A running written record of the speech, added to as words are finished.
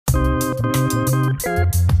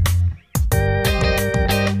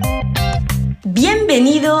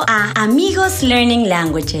Bienvenido a Amigos Learning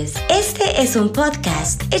Languages. Este es un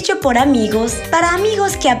podcast hecho por amigos para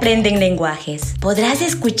amigos que aprenden lenguajes. Podrás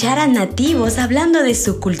escuchar a nativos hablando de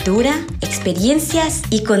su cultura, experiencias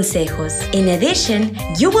y consejos. In addition,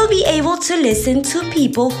 you will be able to listen to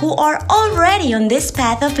people who are already on this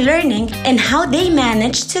path of learning and how they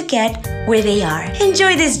managed to get where they are.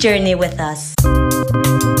 Enjoy this journey with us.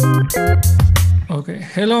 Okay.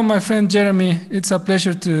 Hello, my friend Jeremy. It's a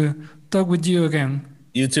pleasure to talk with you again.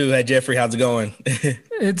 You too. Hey, Jeffrey, how's it going?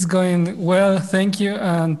 It's going well, thank you.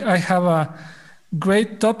 And I have a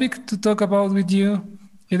great topic to talk about with you.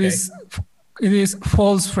 It is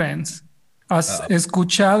false friends. ¿Has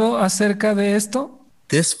escuchado acerca de esto?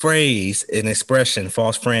 This phrase and expression,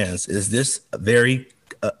 false friends, is this a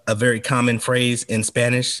very common phrase in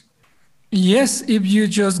Spanish? Yes, if you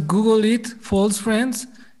just Google it, false friends,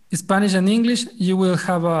 Spanish and English, you will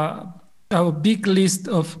have a big list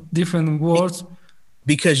of different words.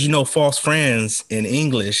 Because, false friends in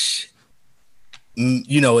English,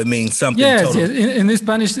 it means something. Yes, totally. yes. In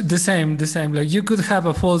Spanish, the same. Like you could have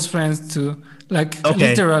a false friend to, like,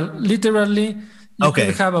 literally, you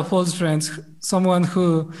could have a false friend, someone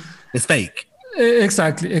who... It's fake.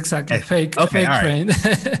 Exactly. Fake friend.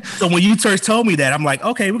 So when you first told me that, I'm like,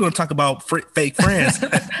 okay, we're going to talk about fake friends.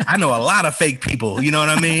 I know a lot of fake people. You know what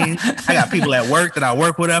I mean? I got people at work that I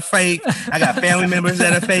work with are fake. I got family members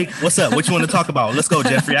that are fake. What's up? What you want to talk about? Let's go,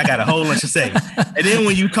 Jeffrey. I got a whole bunch to say. And then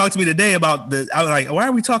when you talked to me today about I was like, why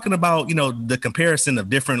are we talking about, the comparison of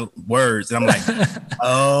different words? And I'm like,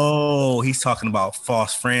 oh, he's talking about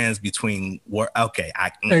false friends between words. Okay.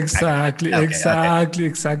 Exactly.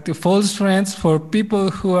 False friends for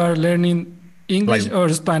people who are learning English or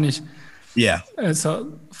Spanish. Yeah.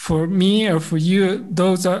 So for me or for you,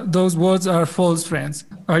 those words are false friends.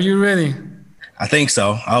 Are you ready? I think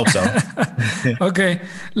so. I hope so. Okay.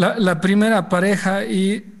 La primera pareja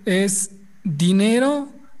es dinero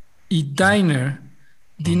y diner.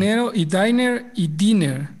 Dinero y diner y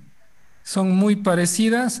dinner. Son muy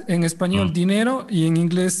parecidas. En español dinero y en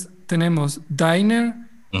inglés tenemos diner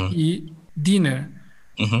y dinner.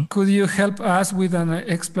 Could you help us with an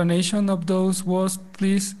explanation of those words,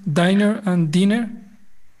 please? Diner and dinner?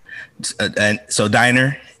 And so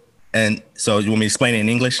diner, and so you want me to explain it in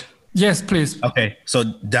English? Yes, please. Okay, so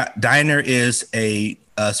diner is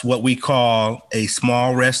what we call a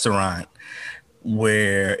small restaurant,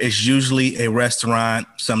 where it's usually a restaurant.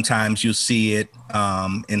 Sometimes you see it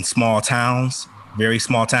in small towns, very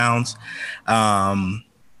small towns.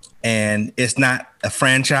 And it's not a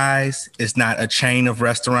franchise. It's not a chain of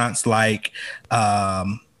restaurants like, not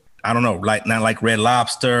like Red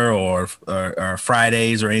Lobster or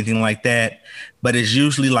Fridays or anything like that. But it's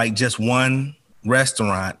usually like just one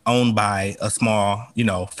restaurant owned by a small,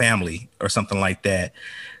 family or something like that.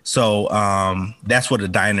 So that's what a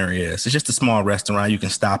diner is. It's just a small restaurant. You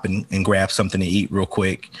can stop and grab something to eat real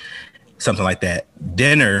quick, something like that.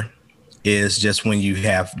 Dinner is just when you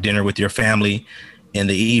have dinner with your family in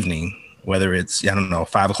the evening, whether it's,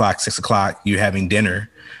 5 o'clock, 6 o'clock, you're having dinner,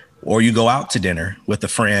 or you go out to dinner with a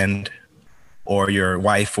friend or your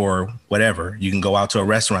wife or whatever. You can go out to a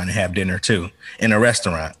restaurant and have dinner too in a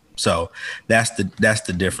restaurant. So that's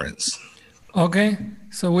the difference. Okay.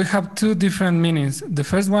 So we have two different meanings. The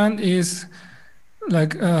first one is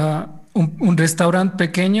like un restaurante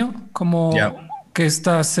pequeño, como que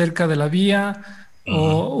está cerca de la vía,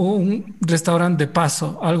 o un restaurante de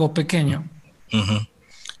paso, algo pequeño.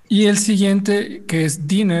 Y el siguiente, que es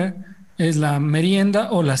dinner, es la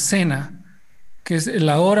merienda o la cena, que es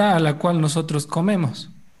la hora a la cual nosotros comemos.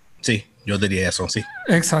 Sí, yo diría eso, sí.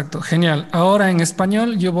 Exacto, genial. Ahora en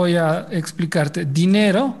español yo voy a explicarte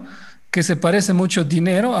dinero, que se parece mucho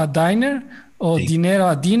dinero a diner o dinero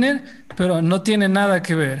a dinner, pero no tiene nada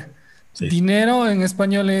que ver. Sí. Dinero en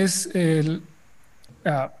español es el...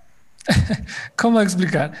 ¿Cómo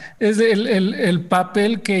explicar? Es el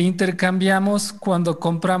papel que intercambiamos cuando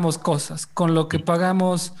compramos cosas, con lo que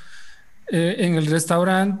pagamos en el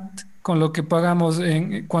restaurante, con lo que pagamos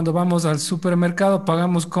cuando vamos al supermercado,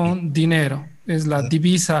 pagamos con dinero. Es la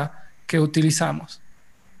divisa que utilizamos.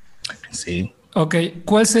 Sí. Ok,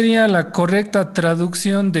 ¿cuál sería la correcta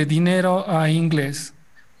traducción de dinero a inglés?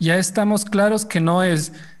 Ya estamos claros que no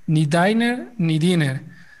es ni diner ni dinner.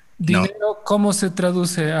 Dinero, no. ¿Cómo se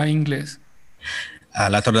traduce a inglés?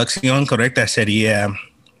 La traducción correcta sería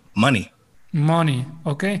money. Money,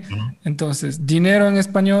 ok. Entonces, dinero en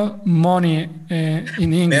español, money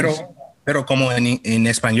en inglés. Pero como en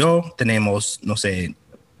español tenemos,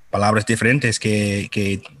 palabras diferentes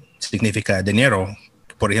que significa dinero.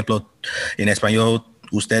 Por ejemplo, en español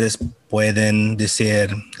ustedes pueden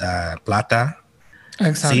decir plata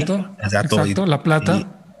Exacto. Sí, exacto. Exacto. La plata.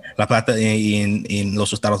 La plata en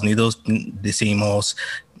los Estados Unidos decimos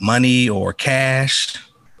money or cash,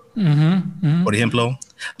 por ejemplo.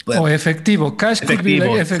 O efectivo. Cash could be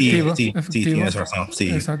like efectivo. Sí, Efectivo. tienes razón.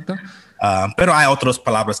 Sí. Exacto. Pero hay otras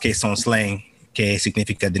palabras que son slang que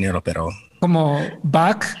significa dinero, pero Como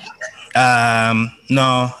back.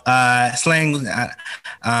 no, slang,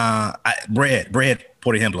 bread,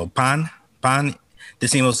 por ejemplo, pan,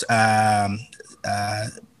 decimos,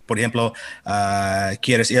 por ejemplo,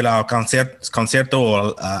 ¿quieres ir al concierto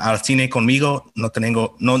o al cine conmigo? No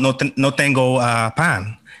tengo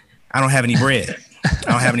pan. I don't have any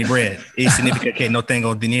bread. Y significa que no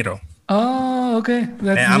tengo dinero. Oh, okay.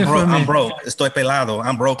 That's Man, new for me. I'm broke. Estoy pelado.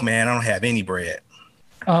 I'm broke, man. I don't have any bread.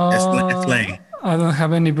 It's slang. I don't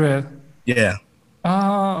have any bread. Yeah.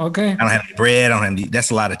 Oh, okay. I don't have any bread. I don't have any.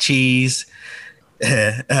 That's a lot of cheese.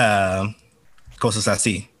 Cosas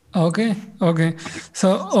así. Okay.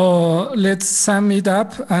 So let's sum it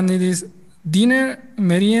up. And it is dinner,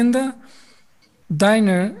 merienda.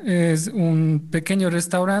 Diner es un pequeño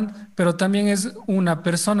restaurante, pero también es una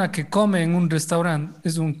persona que come en un restaurante.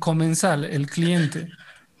 Es un comensal, el cliente.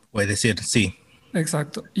 Puede decir, sí.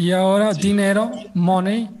 Exacto. Y ahora dinero,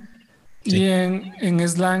 money. Sí. Y en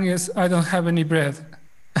slang es I don't have any bread.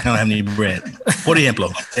 I don't have any bread. Por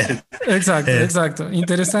ejemplo. Exacto.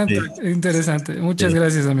 Interesante. Muchas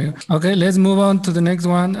gracias, amigo. Okay, let's move on to the next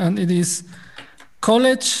one. And it is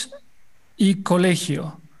college y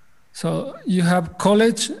colegio. So you have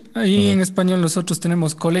college. Ahí en español nosotros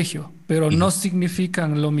tenemos colegio, pero no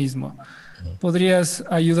significan lo mismo. ¿Podrías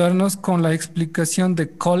ayudarnos con la explicación de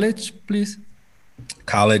college, please?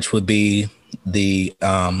 College would be the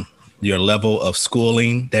your level of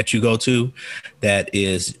schooling that you go to that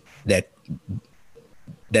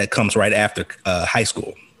comes right after high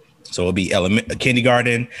school. So it'll be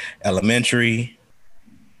kindergarten, elementary,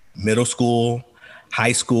 middle school,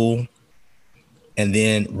 high school. And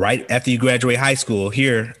then right after you graduate high school,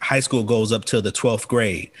 here, high school goes up to the 12th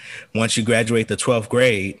grade. Once you graduate the 12th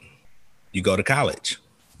grade, you go to college.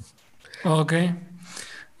 Okay,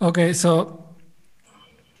 so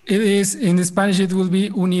it is, in Spanish, it will be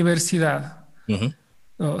universidad.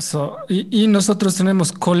 Y nosotros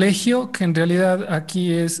tenemos colegio, que en realidad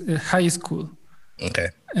aquí es high school. Okay.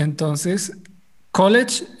 Entonces,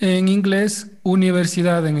 college en inglés,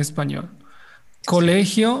 universidad en español.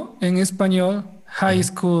 Colegio en español, high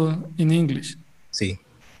school in English. Sí.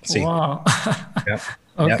 Wow. Yep.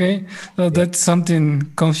 Okay, so that's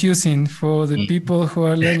something confusing for the people who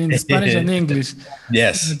are learning Spanish and English.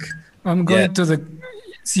 Yes. Like, I'm going to the...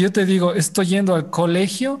 Si yo te digo, estoy yendo al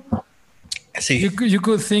colegio, Sí. you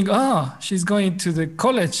could think, she's going to the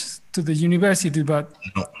college, to the university, but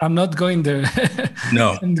no. I'm not going there.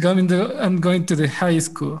 No. I'm going to the high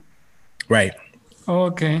school. Right.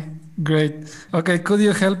 Okay, great. Okay, could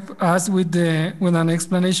you help us with an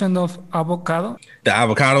explanation of avocado? The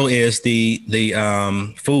avocado is the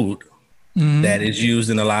food that is used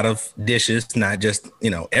in a lot of dishes, not just,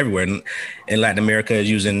 everywhere. In Latin America, is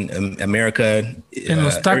used in America. En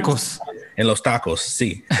los tacos. En los tacos,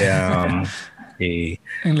 sí.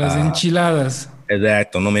 En las enchiladas.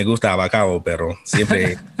 Exacto, no me gusta avocado, pero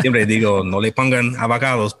siempre digo, no le pongan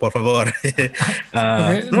avocados, por favor.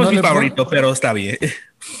 No es mi favorito, pero está bien.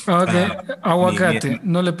 Okay, aguacate,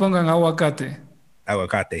 no le pongan aguacate.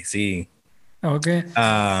 Aguacate, sí. Okay.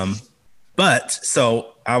 But,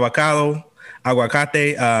 so, aguacate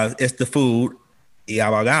is the food, y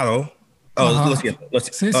abogado, lo siento.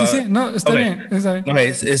 Sí, no, está bien. Okay,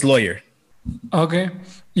 it's lawyer. Okay,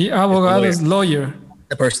 y abogado is lawyer.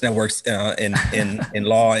 The person that works in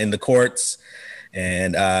law in the courts,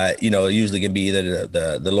 and usually can be either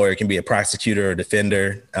the lawyer can be a prosecutor or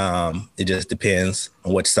defender. It just depends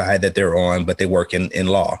on which side that they're on, but they work in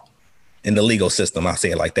law, in the legal system. I'll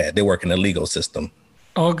say it like that. They work in the legal system.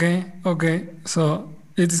 Okay. So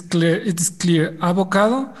it's clear.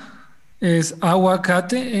 Avocado es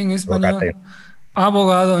aguacate en español. Aguacate.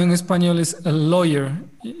 Abogado en español is a lawyer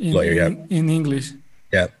in English.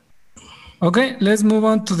 Yeah. Okay, let's move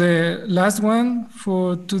on to the last one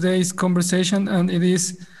for today's conversation, and it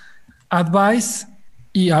is advice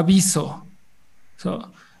y aviso. So,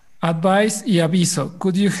 advice y aviso.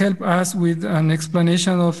 Could you help us with an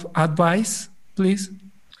explanation of advice, please?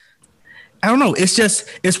 I don't know.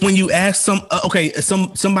 It's when you ask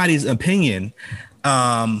somebody's opinion,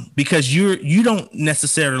 because you don't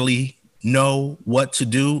necessarily know what to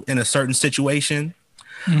do in a certain situation.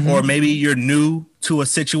 Mm-hmm. Or maybe you're new to a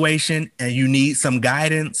situation and you need some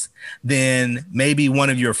guidance, then maybe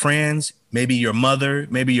one of your friends, maybe your mother,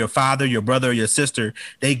 maybe your father, your brother, or your sister,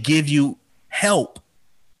 they give you help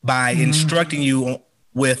by instructing you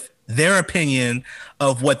with their opinion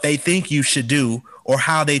of what they think you should do or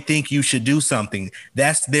how they think you should do something.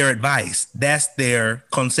 That's their advice. That's their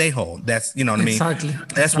consejo. That's, you know what I mean? Exactly.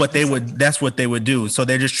 That's what they would do. So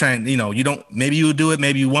they're just trying, maybe you'll do it,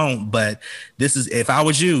 maybe you won't, but this is, if I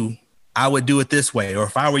was you, I would do it this way. Or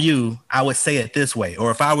if I were you, I would say it this way.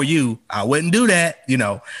 Or if I were you, I wouldn't do that.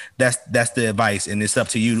 That's the advice. And it's up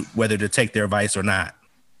to you whether to take their advice or not.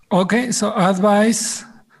 Okay. So advice,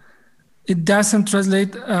 it doesn't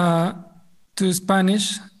translate to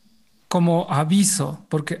Spanish como aviso,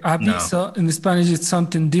 porque aviso in Spanish is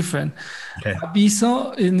something different. Okay.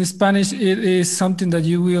 Aviso in Spanish, it is something that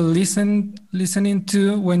you will listening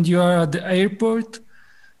to when you are at the airport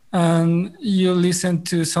and you listen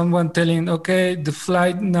to someone telling, okay, the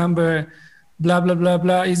flight number blah, blah, blah,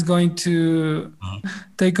 blah is going to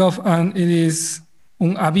take off, and it is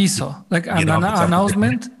un aviso, like an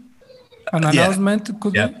announcement. An announcement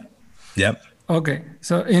could be? Yep. Okay,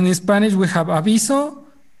 so in Spanish we have aviso,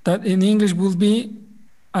 that in English will be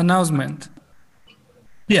announcement.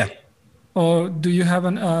 Yeah. Or do you have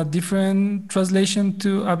a different translation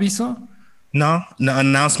to aviso? No,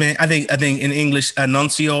 announcement. I think in English,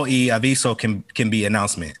 anuncio y aviso can be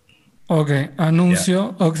announcement. Okay,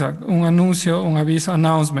 anuncio, exact. Un anuncio, un aviso,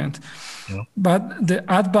 announcement. Yeah. But the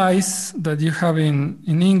advice that you have in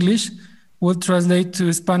English will translate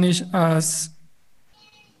to Spanish as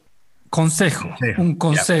consejo. Un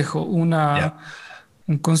consejo, un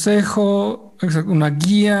consejo, una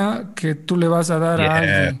guía que tú le vas a dar a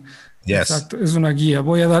alguien. Yes. Exacto, es una guía.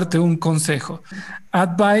 Voy a darte un consejo.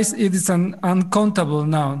 Advice, it is an uncountable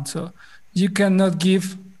noun. So you cannot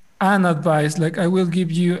give an advice, like I will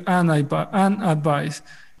give you an advice.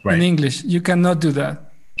 Right. In English, you cannot do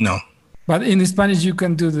that. No. But in Spanish, you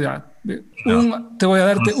can do that. No. Te voy a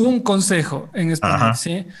darte un consejo en español,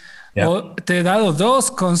 ¿sí? Yep. O te he dado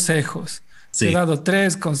 2 consejos. Sí. Te he dado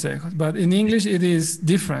 3 consejos. But in English, it is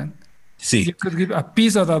different. Sí. You could give a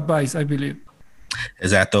piece of advice, I believe.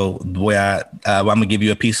 Exacto. I'm going to give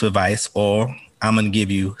you a piece of advice, or I'm going to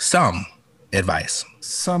give you some advice.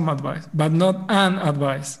 Some advice, but not an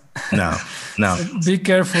advice. No. So be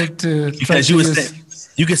careful to because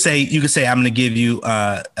you could say I'm going to give you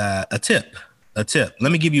a tip.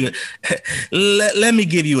 Let me give you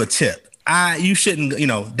a tip. You shouldn't,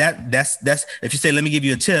 that's if you say let me give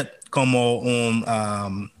you a tip, como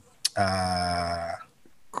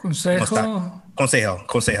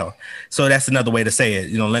consejo. So that's another way to say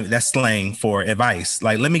it. That's slang for advice.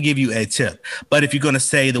 Like, let me give you a tip. But if you're going to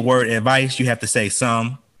say the word advice, you have to say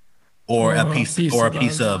some or a piece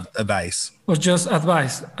of advice. Or just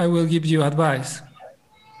advice. I will give you advice.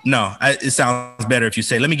 No, it sounds better if you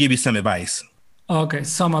say, let me give you some advice. Okay,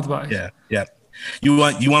 some advice. Yeah. You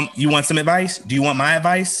want some advice? Do you want my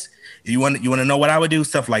advice? You want to know what I would do?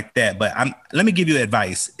 Stuff like that. But let me give you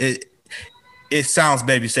advice. It sounds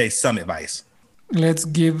better if you say some advice. Let's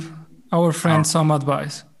give our friend some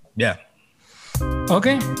advice. Yeah.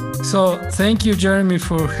 Okay. So thank you, Jeremy,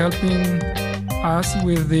 for helping us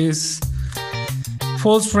with these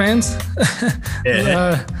false friends.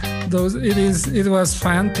 Yeah. It was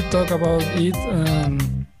fun to talk about it.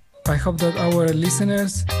 I hope that our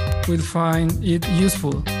listeners will find it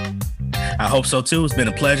useful. I hope so too. It's been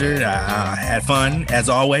a pleasure. I had fun as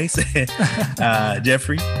always,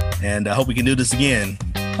 Jeffrey, and I hope we can do this again.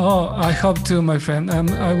 Oh, I hope too, my friend.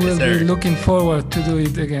 I will be looking forward to do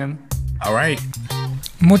it again. All right.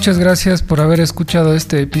 Muchas gracias por haber escuchado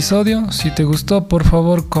este episodio. Si te gustó, por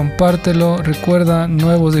favor, compártelo. Recuerda,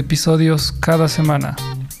 nuevos episodios cada semana.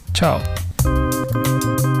 Chao.